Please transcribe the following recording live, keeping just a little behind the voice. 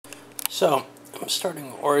So, I'm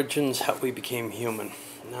starting Origins, How We Became Human.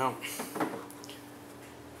 Now, I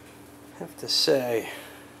have to say,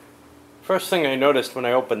 first thing I noticed when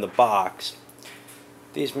I opened the box,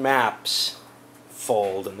 these maps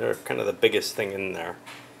fold, and they're kind of the biggest thing in there.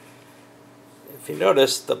 If you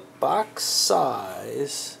notice, the box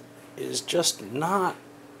size is just not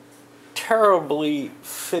terribly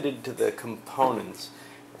fitted to the components.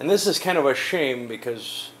 And this is kind of a shame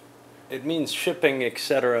because it means shipping,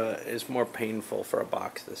 etc., is more painful for a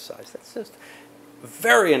box this size. That's just a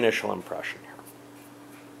very initial impression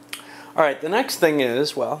here. All right, the next thing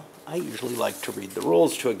is, well, I usually like to read the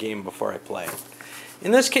rules to a game before I play it.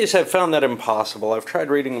 In this case, I've found that impossible. I've tried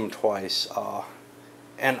reading them twice,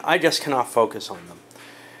 and I just cannot focus on them.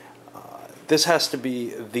 This has to be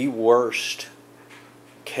the worst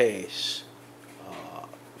case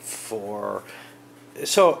for...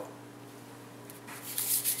 So,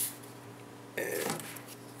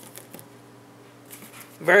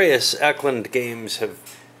 various Eklund games have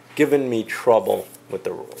given me trouble with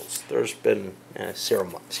the rules. There's been Sierra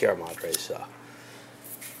Madre's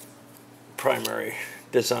primary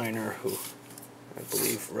designer who I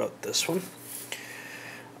believe wrote this one.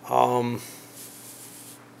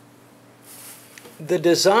 The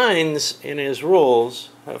designs in his rules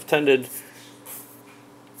have tended,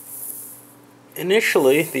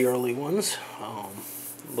 initially, the early ones,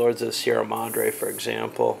 Lords of Sierra Madre, for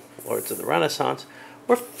example, Lords of the Renaissance,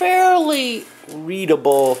 were fairly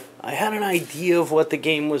readable. I had an idea of what the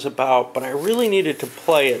game was about, but I really needed to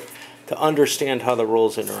play it to understand how the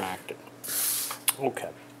rules interacted. Okay.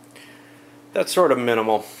 That's sort of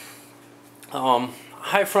minimal.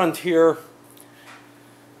 High Frontier,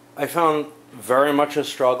 I found very much a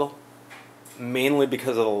struggle, mainly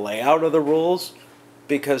because of the layout of the rules,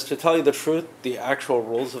 because to tell you the truth, the actual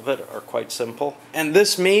rules of it are quite simple. And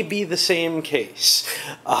this may be the same case.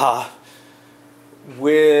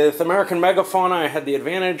 With American Megafauna, I had the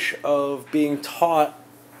advantage of being taught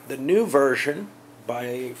the new version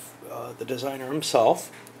by the designer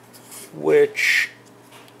himself, which,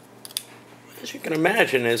 as you can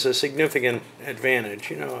imagine, is a significant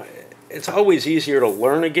advantage. You know, it's always easier to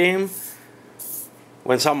learn a game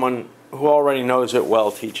when someone who already knows it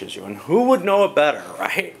well teaches you. And who would know it better,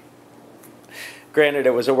 right? Granted,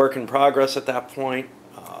 it was a work in progress at that point.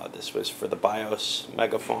 This was for the BIOS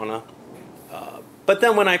Megafauna. But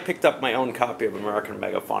then when I picked up my own copy of American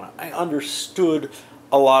Megafauna, I understood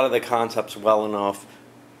a lot of the concepts well enough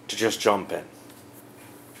to just jump in.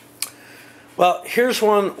 Well, here's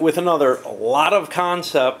one with a lot of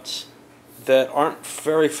concepts that aren't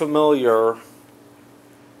very familiar,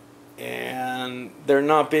 and they're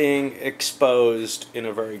not being exposed in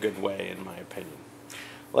a very good way, in my opinion.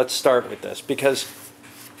 Let's start with this, because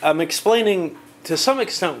I'm explaining to some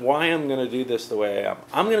extent why I'm going to do this the way I am.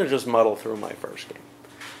 I'm going to just muddle through my first game.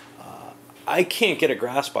 I can't get a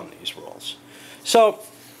grasp on these rules. So,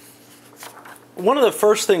 one of the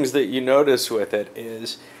first things that you notice with it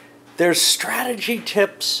is there's strategy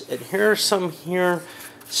tips, and here are some here,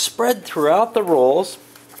 spread throughout the rules.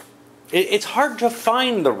 It's hard to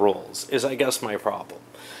find the rules, is I guess my problem.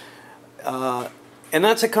 And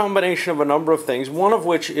that's a combination of a number of things, one of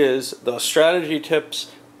which is the strategy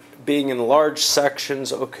tips being in large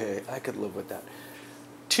sections. Okay, I could live with that.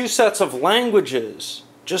 Two sets of languages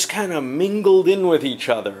just kind of mingled in with each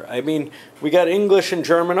other. I mean, we got English and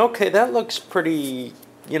German. Okay, that looks pretty,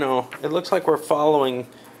 you know, it looks like we're following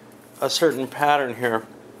a certain pattern here.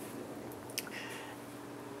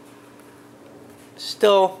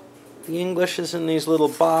 Still, the English is in these little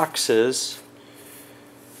boxes.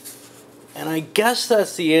 And I guess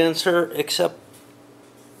that's the answer, except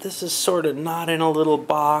this is sort of not in a little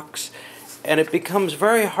box, and it becomes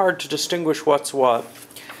very hard to distinguish what's what.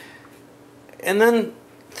 And then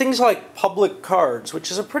things like public cards, which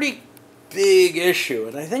is a pretty big issue,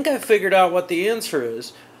 and I think I figured out what the answer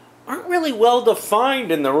is, aren't really well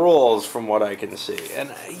defined in the rules from what I can see.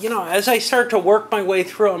 And, you know, as I start to work my way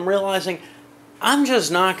through, I'm realizing I'm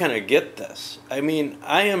just not going to get this. I mean,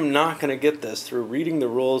 I am not going to get this through reading the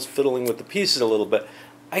rules, fiddling with the pieces a little bit.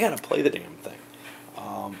 I got to play the damn thing.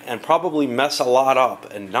 And probably mess a lot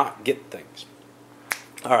up and not get things.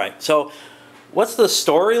 All right, so what's the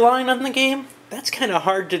storyline on the game? That's kind of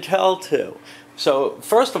hard to tell, too. So,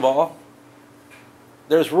 first of all,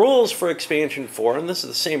 there's rules for Expansion 4, and this is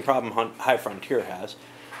the same problem High Frontier has.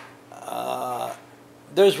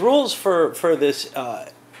 There's rules for this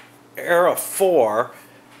Era 4.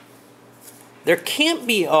 There can't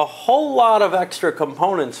be a whole lot of extra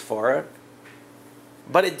components for it,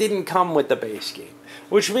 but it didn't come with the base game.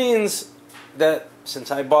 Which means that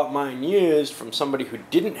since I bought mine used from somebody who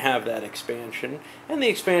didn't have that expansion, and the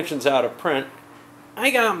expansion's out of print,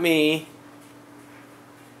 I got me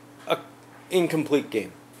a incomplete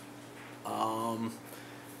game.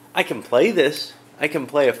 I can play this. I can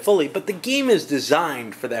play it fully, but the game is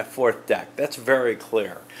designed for that fourth deck. That's very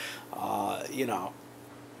clear. You know,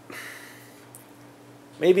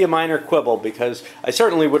 maybe a minor quibble, because I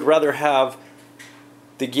certainly would rather have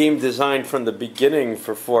the game designed from the beginning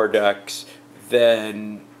for 4 decks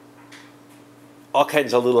than all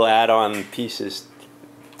kinds of little add-on pieces.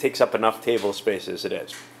 It takes up enough table space as it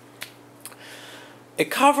is.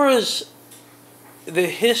 It covers the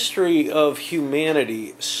history of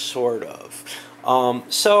humanity, sort of.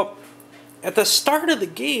 So, at the start of the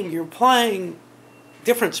game, you're playing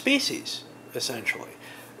different species, essentially.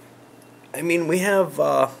 I mean, we have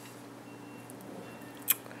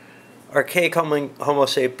archaic Homo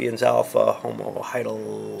sapiens alpha, Homo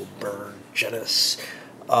heidelbergensis.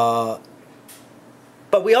 But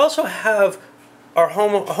we also have our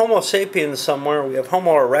Homo sapiens somewhere. We have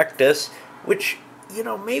Homo erectus, which, you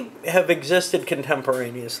know, may have existed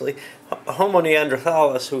contemporaneously. Homo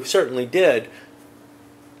neanderthalis, who certainly did.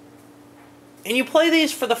 And you play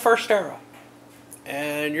these for the first era.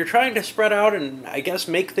 And you're trying to spread out and, I guess,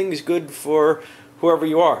 make things good for whoever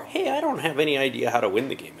you are. Hey, I don't have any idea how to win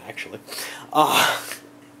the game, actually.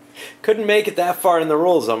 Couldn't make it that far in the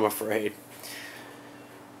rules, I'm afraid.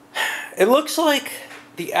 It looks like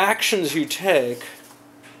the actions you take...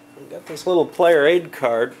 I've got this little player aid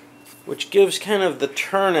card, which gives kind of the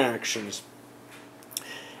turn actions.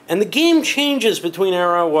 And the game changes between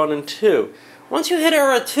era 1 and 2. Once you hit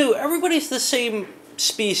era 2, everybody's the same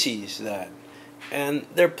species then. And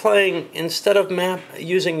they're playing, instead of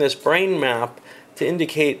using this brain map to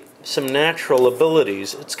indicate some natural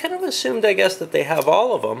abilities, it's kind of assumed, I guess, that they have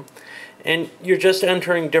all of them. And you're just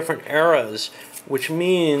entering different eras, which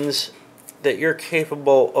means that you're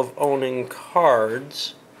capable of owning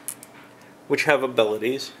cards which have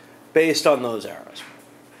abilities based on those eras.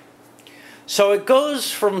 So it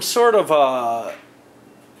goes from sort of a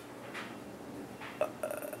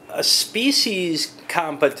species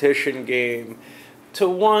competition game to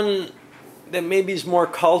one that maybe is more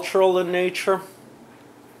cultural in nature.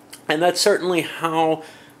 And that's certainly how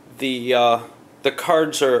the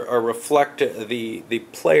cards are reflected, the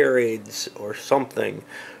player aids or something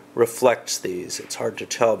reflects these. It's hard to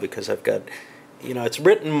tell because I've got, you know, it's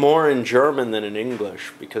written more in German than in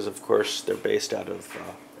English because, of course, they're based out of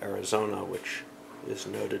Arizona, which is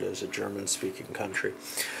noted as a German-speaking country.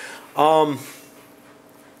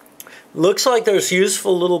 Looks like there's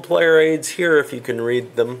useful little player aids here if you can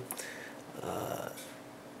read them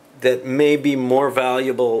that may be more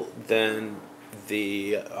valuable than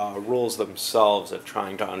the rules themselves at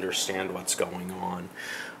trying to understand what's going on.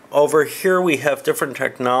 Over here we have different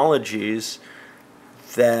technologies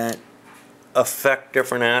that affect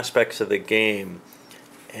different aspects of the game,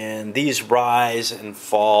 and these rise and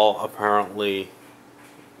fall apparently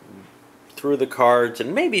through the cards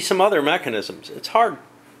and maybe some other mechanisms. It's hard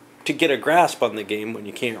to get a grasp on the game when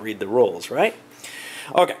you can't read the rules, right?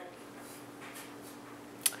 Okay.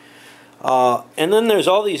 And then there's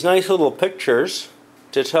all these nice little pictures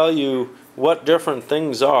to tell you what different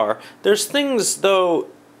things are. There's things, though,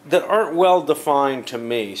 that aren't well defined to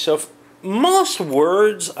me. So if most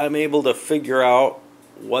words I'm able to figure out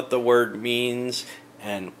what the word means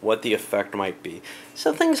and what the effect might be.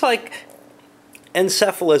 So things like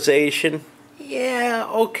encephalization, yeah,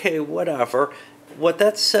 okay, whatever. What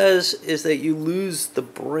that says is that you lose the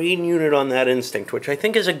brain unit on that instinct, which I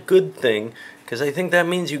think is a good thing, because I think that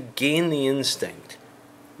means you gain the instinct.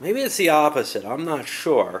 Maybe it's the opposite, I'm not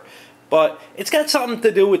sure. But it's got something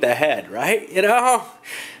to do with the head, right? You know?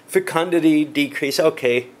 Fecundity decrease,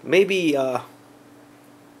 okay. Maybe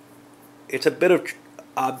it's a bit of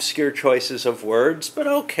obscure choices of words, but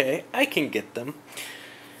okay, I can get them.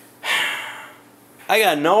 I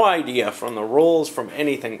got no idea from the rules, from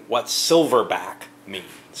anything, what silverback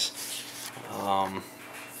means.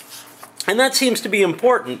 And that seems to be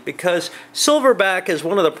important because silverback is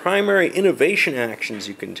one of the primary innovation actions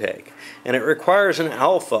you can take. And it requires an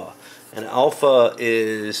alpha. And alpha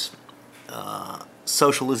is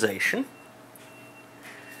socialization.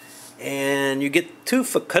 And you get 2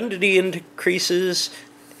 fecundity increases,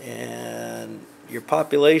 and your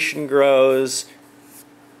population grows,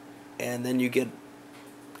 and then you get,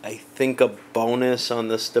 I think, a bonus on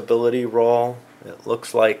the stability roll. It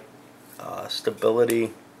looks like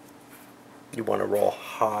stability, you want to roll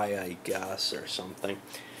high, I guess, or something.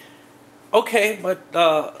 Okay, but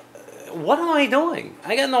what am I doing?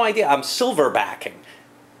 I got no idea. I'm silverbacking.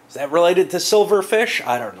 Is that related to silverfish?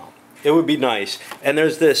 I don't know. it would be nice. And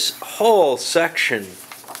there's this whole section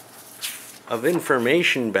of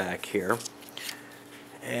information back here.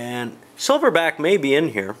 And Silverback may be in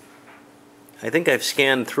here. I think I've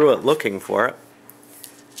scanned through it looking for it.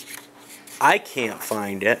 I can't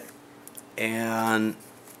find it. And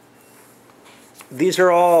these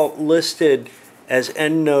are all listed as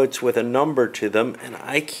endnotes with a number to them, and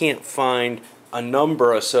I can't find a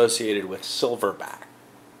number associated with Silverback.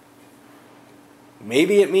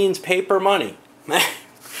 Maybe it means paper money.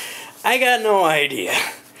 I got no idea.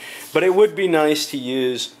 But it would be nice to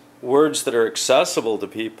use words that are accessible to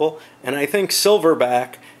people, and I think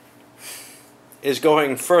Silverback is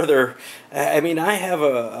going further. I mean, I have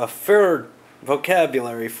a fair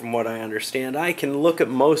vocabulary from what I understand. I can look at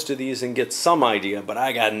most of these and get some idea, but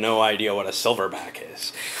I got no idea what a silverback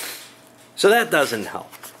is. So that doesn't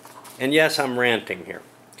help. And yes, I'm ranting here.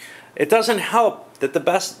 It doesn't help that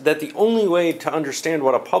the only way to understand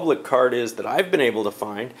what a public card is that I've been able to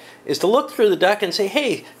find is to look through the deck and say,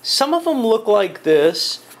 hey, some of them look like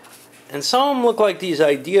this, and some of them look like these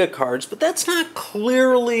idea cards, but that's not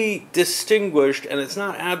clearly distinguished, and it's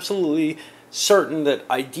not absolutely certain that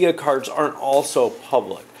idea cards aren't also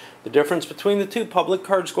public. The difference between the two: public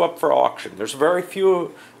cards go up for auction. There's very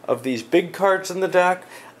few of these big cards in the deck.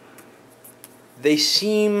 They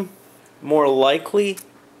seem more likely,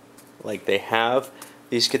 like they have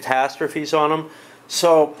these catastrophes on them,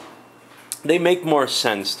 so they make more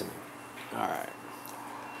sense to me. Alright.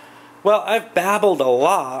 Well, I've babbled a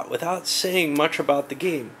lot without saying much about the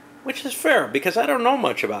game, which is fair because I don't know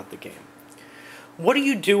much about the game. What do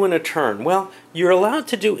you do in a turn? Well, you're allowed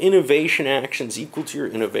to do innovation actions equal to your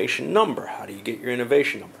innovation number. How do you get your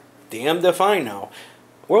innovation number? Damned if I know.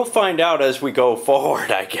 We'll find out as we go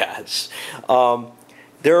forward, I guess.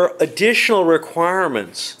 There are additional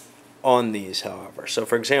requirements on these, however. So,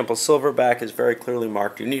 for example, Silverback is very clearly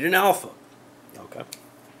marked. You need an alpha. Okay.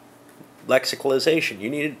 Lexicalization.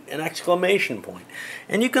 You need an exclamation point.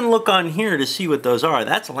 And you can look on here to see what those are.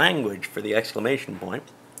 That's language for the exclamation point.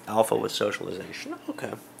 Alpha with socialization.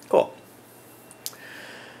 Okay, cool.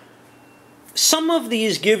 Some of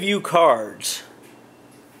these give you cards.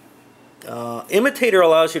 Imitator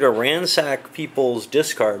allows you to ransack people's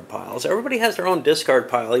discard piles. Everybody has their own discard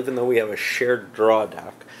pile, even though we have a shared draw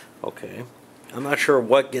deck. Okay. I'm not sure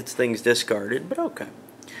what gets things discarded, but okay.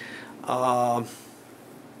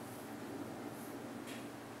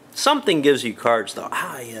 Something gives you cards, though.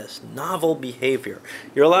 Ah, yes, novel behavior.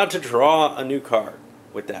 You're allowed to draw a new card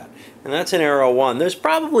with that. And that's in Era 1. There's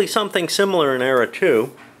probably something similar in Era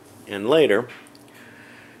 2 and later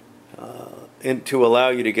to allow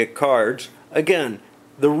you to get cards. Again,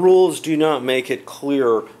 the rules do not make it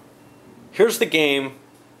clear. Here's the game,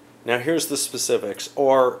 now here's the specifics,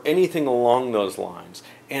 or anything along those lines.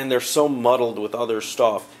 And they're so muddled with other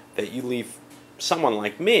stuff that you leave someone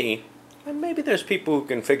like me, and maybe there's people who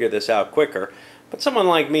can figure this out quicker, but someone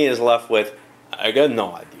like me is left with, I got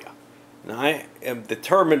no idea. Now, I am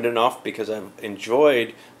determined enough, because I've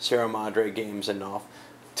enjoyed Sierra Madre games enough,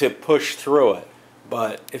 to push through it.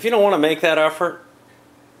 But if you don't want to make that effort,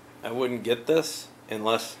 I wouldn't get this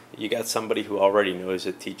unless you got somebody who already knows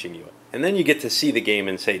it teaching you it. And then you get to see the game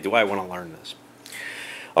and say, do I want to learn this?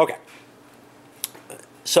 Okay.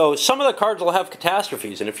 So some of the cards will have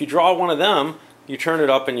catastrophes, and if you draw one of them, you turn it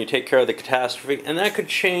up and you take care of the catastrophe, and that could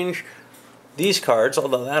change these cards,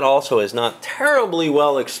 although that also is not terribly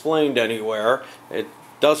well explained anywhere. It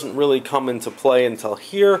doesn't really come into play until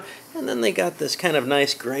here, and then they got this kind of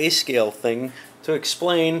nice grayscale thing to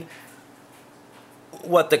explain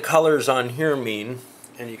what the colors on here mean,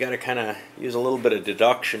 and you got to kind of use a little bit of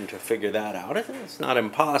deduction to figure that out. It's not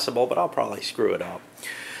impossible, but I'll probably screw it up.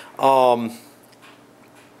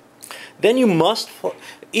 Then you must,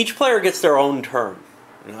 each player gets their own turn.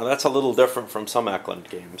 Now that's a little different from some Eklund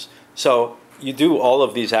games. So you do all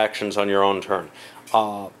of these actions on your own turn.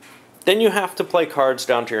 Then you have to play cards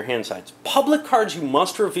down to your hand sides. Public cards you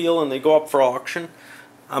must reveal and they go up for auction.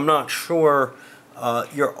 I'm not sure.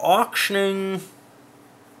 You're auctioning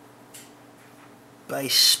by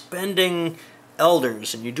spending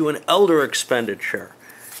elders, and you do an elder expenditure.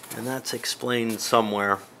 And that's explained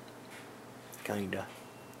somewhere. Kinda.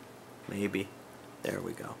 Maybe. There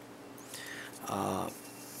we go.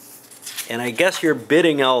 And I guess you're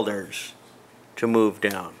bidding elders to move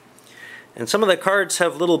down. And some of the cards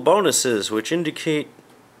have little bonuses which indicate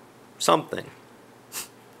something.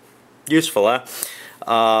 Useful,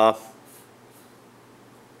 huh?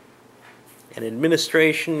 And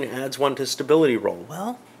administration adds one to stability roll.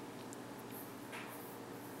 Well,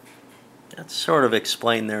 that's sort of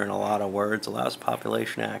explained there in a lot of words. Allows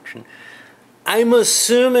population action. I'm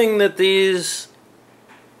assuming that these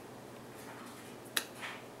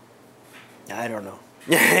I don't know.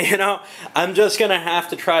 You know, I'm just going to have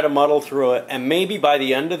to try to muddle through it, and maybe by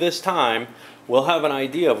the end of this time, we'll have an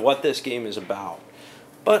idea of what this game is about.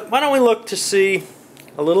 But why don't we look to see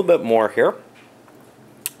a little bit more here.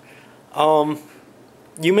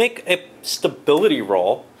 You make a stability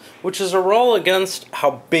roll, which is a roll against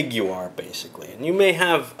how big you are, basically. And you may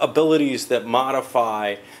have abilities that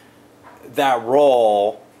modify that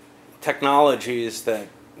roll, technologies that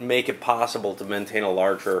make it possible to maintain a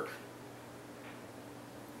larger,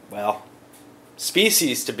 well,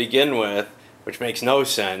 species to begin with, which makes no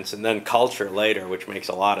sense, and then culture later, which makes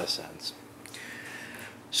a lot of sense.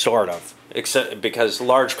 Sort of. Except because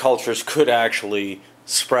large cultures could actually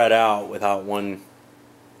spread out without one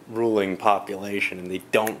ruling population, and they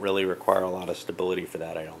don't really require a lot of stability for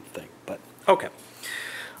that, I don't think. But, okay.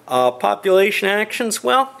 Population actions,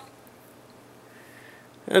 well,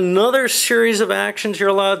 another series of actions you're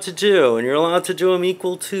allowed to do, and you're allowed to do them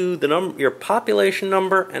equal to the your population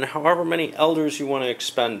number and however many elders you want to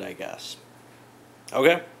expend, I guess.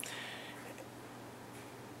 Okay?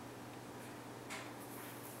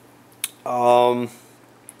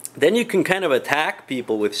 Then you can kind of attack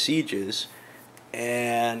people with sieges,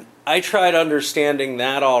 and I tried understanding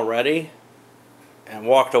that already and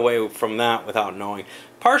walked away from that without knowing,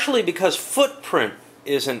 partially because footprint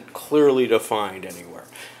isn't clearly defined anywhere.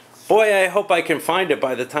 Boy, I hope I can find it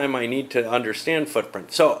by the time I need to understand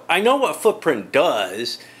footprint. So I know what footprint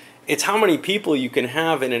does. It's how many people you can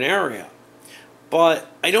have in an area,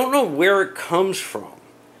 but I don't know where it comes from.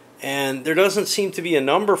 And there doesn't seem to be a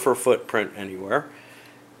number for footprint anywhere.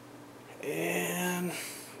 And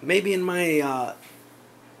maybe in my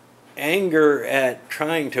anger at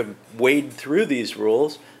trying to wade through these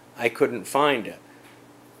rules, I couldn't find it.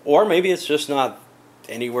 Or maybe it's just not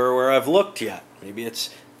anywhere where I've looked yet. Maybe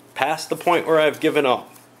it's past the point where I've given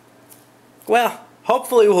up. Well,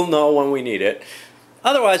 hopefully we'll know when we need it.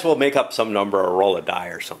 Otherwise, we'll make up some number or roll a die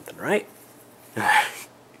or something, right?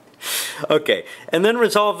 Okay, and then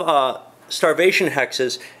resolve starvation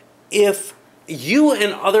hexes. If you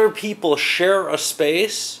and other people share a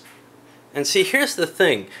space, and see, here's the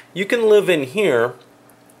thing. You can live in here,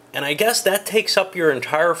 and I guess that takes up your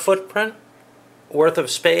entire footprint worth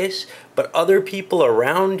of space, but other people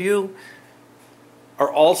around you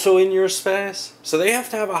are also in your space, so they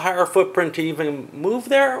have to have a higher footprint to even move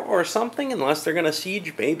there or something, unless they're going to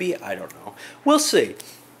siege, maybe, I don't know. We'll see.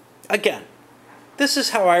 Again, this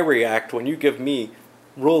is how I react when you give me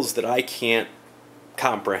rules that I can't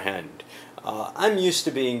comprehend. I'm used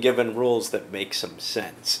to being given rules that make some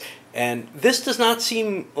sense. And this does not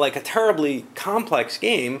seem like a terribly complex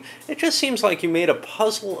game. It just seems like you made a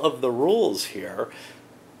puzzle of the rules here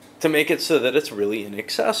to make it so that it's really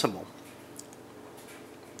inaccessible.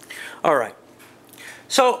 Alright,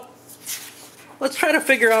 so let's try to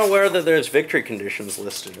figure out whether there's victory conditions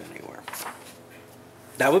listed anywhere.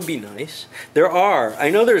 That would be nice. There are. I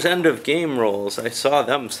know there's end of game rules. I saw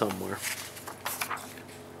them somewhere.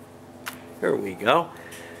 Here we go.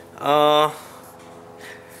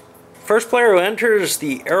 First player who enters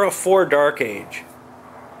the Era 4 Dark Age,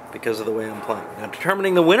 because of the way I'm playing. Now,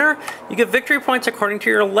 determining the winner, you get victory points according to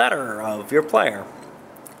your letter of your player.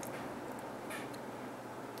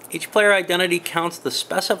 Each player identity counts the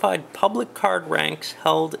specified public card ranks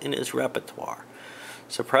held in his repertoire,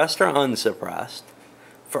 suppressed or unsuppressed,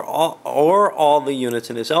 for all the units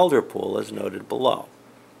in his elder pool as noted below.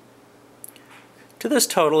 To this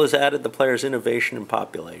total is added the player's innovation and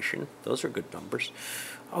population. Those are good numbers.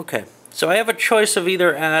 Okay, so I have a choice of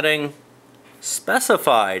either adding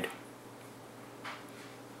specified.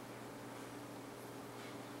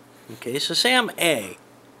 Okay, so say I'm A.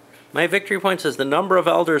 My victory points is the number of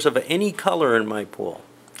elders of any color in my pool.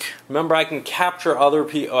 Remember, I can capture other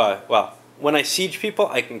people. Well, when I siege people,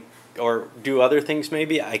 I can, or do other things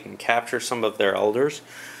maybe, I can capture some of their elders.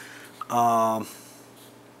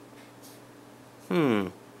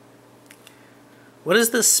 What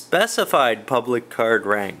is the specified public card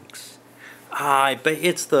ranks? I bet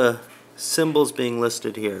it's the symbols being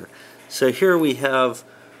listed here. So here we have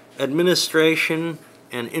administration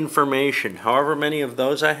and information. However many of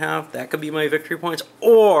those I have, that could be my victory points,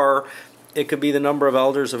 or it could be the number of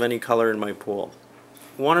elders of any color in my pool.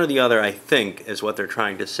 One or the other, I think, is what they're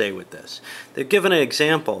trying to say with this. They've given an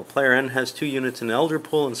example. Player N has 2 units in the elder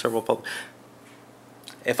pool and several public.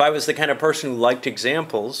 If I was the kind of person who liked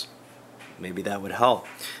examples, maybe that would help.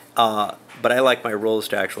 But I like my rules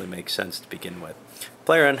to actually make sense to begin with.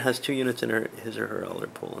 Player N has 2 units in his or her elder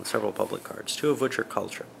pool and several public cards, 2 of which are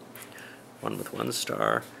culture. One with 1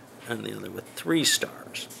 star and the other with 3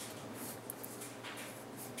 stars.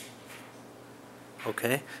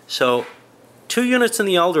 Okay, so 2 units in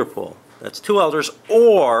the elder pool. that's 2 elders,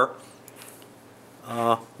 or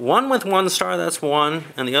one with 1 star, that's 1,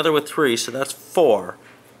 and the other with 3, so that's 4.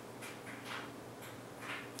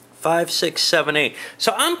 5, 6, 7, 8.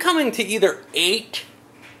 So I'm coming to either 8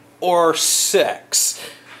 or 6,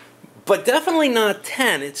 but definitely not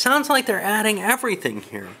 10. It sounds like they're adding everything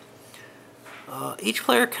here. Each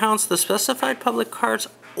player counts the specified public cards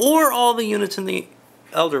or all the units in the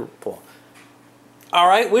elder pool. All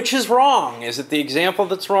right, which is wrong? Is it the example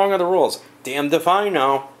that's wrong or the rules? Damned if I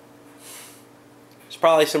know. There's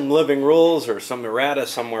probably some living rules or some errata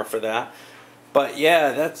somewhere for that. But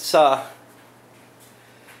yeah, that's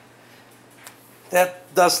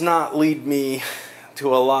that does not lead me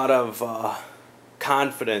to a lot of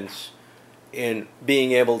confidence in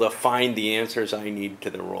being able to find the answers I need to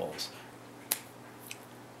the rules.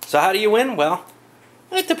 So how do you win? Well,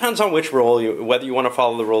 it depends on which rule, whether you want to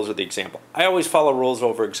follow the rules or the example. I always follow rules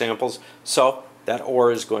over examples, so that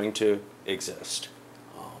or is going to exist.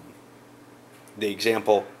 The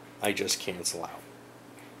example I just cancel out.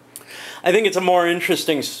 I think it's a more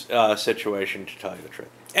interesting situation, to tell you the truth.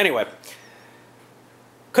 Anyway,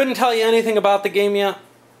 couldn't tell you anything about the game yet.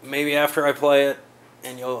 Maybe after I play it,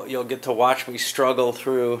 and you'll get to watch me struggle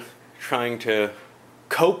through trying to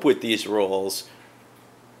cope with these rules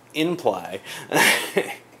in play.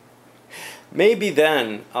 Maybe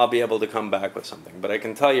then I'll be able to come back with something. But I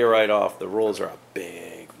can tell you right off, the rules are a big